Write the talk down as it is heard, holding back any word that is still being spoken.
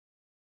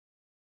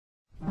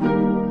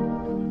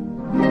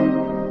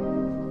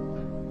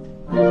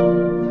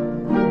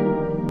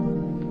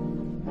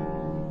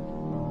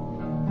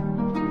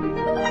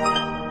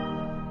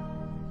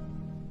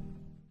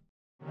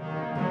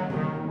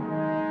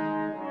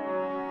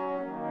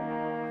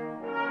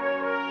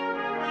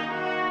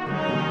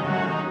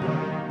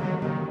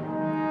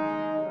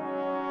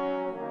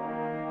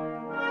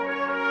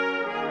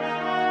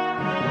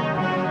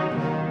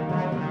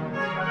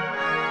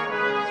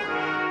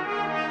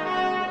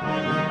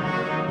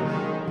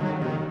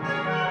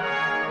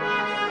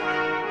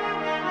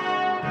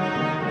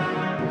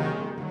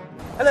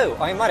Hello,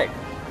 I'm Marek,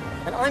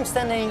 and I'm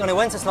standing on a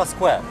Wenceslas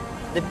square,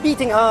 the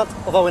beating heart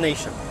of our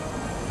nation.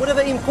 Whatever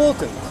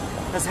important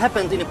has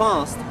happened in the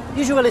past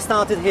usually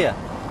started here,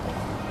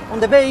 on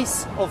the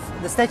base of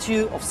the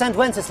statue of Saint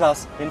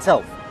Wenceslas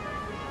himself.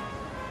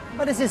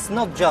 But this is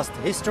not just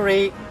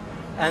history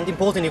and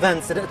important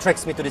events that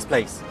attracts me to this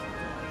place.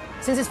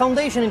 Since its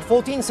foundation in the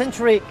 14th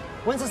century,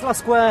 Wenceslas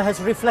Square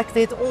has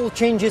reflected all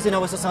changes in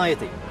our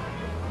society,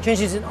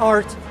 changes in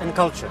art and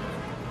culture.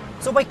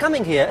 So by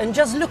coming here and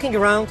just looking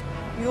around,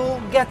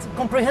 you'll get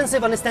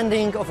comprehensive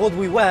understanding of what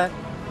we were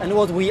and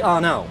what we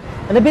are now.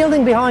 And the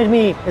building behind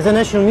me is a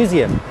National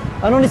Museum,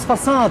 and on its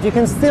facade you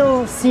can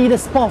still see the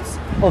spots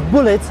of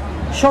bullets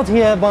shot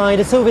here by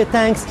the Soviet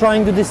tanks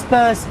trying to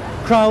disperse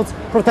crowds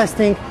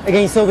protesting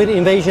against Soviet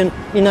invasion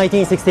in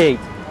 1968.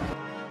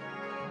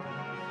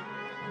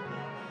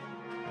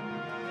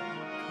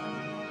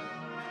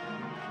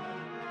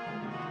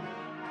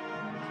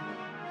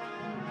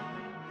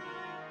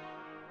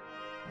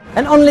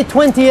 And only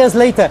 20 years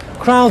later,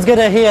 crowds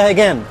gather here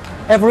again,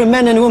 every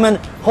man and woman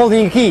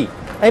holding a key.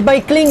 And by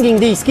clinging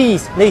these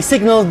keys, they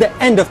signal the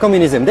end of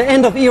communism, the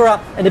end of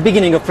era and the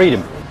beginning of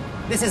freedom.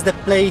 This is the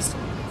place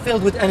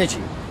filled with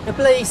energy, a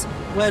place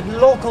where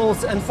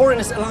locals and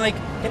foreigners alike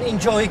can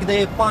enjoy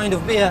their pint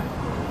of beer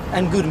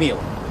and good meal.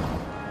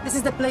 This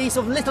is the place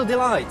of little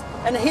delight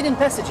and hidden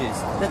passages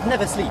that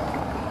never sleep.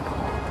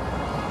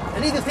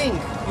 And if you think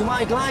you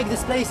might like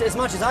this place as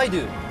much as I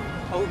do,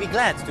 I will be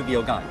glad to be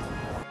your guide.